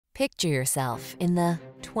Picture yourself in the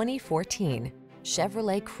 2014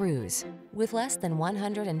 Chevrolet Cruze. With less than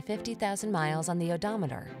 150,000 miles on the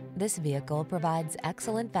odometer, this vehicle provides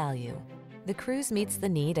excellent value. The Cruze meets the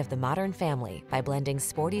need of the modern family by blending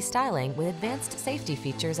sporty styling with advanced safety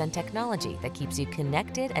features and technology that keeps you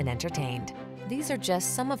connected and entertained. These are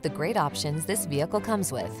just some of the great options this vehicle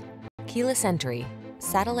comes with: keyless entry,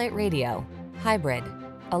 satellite radio, hybrid,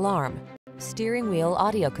 alarm, steering wheel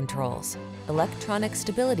audio controls, electronic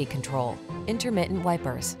stability control, intermittent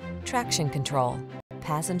wipers, traction control,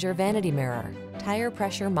 passenger vanity mirror, tire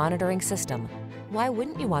pressure monitoring system. Why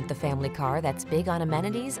wouldn't you want the family car that's big on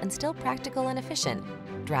amenities and still practical and efficient?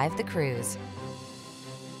 Drive the Cruze.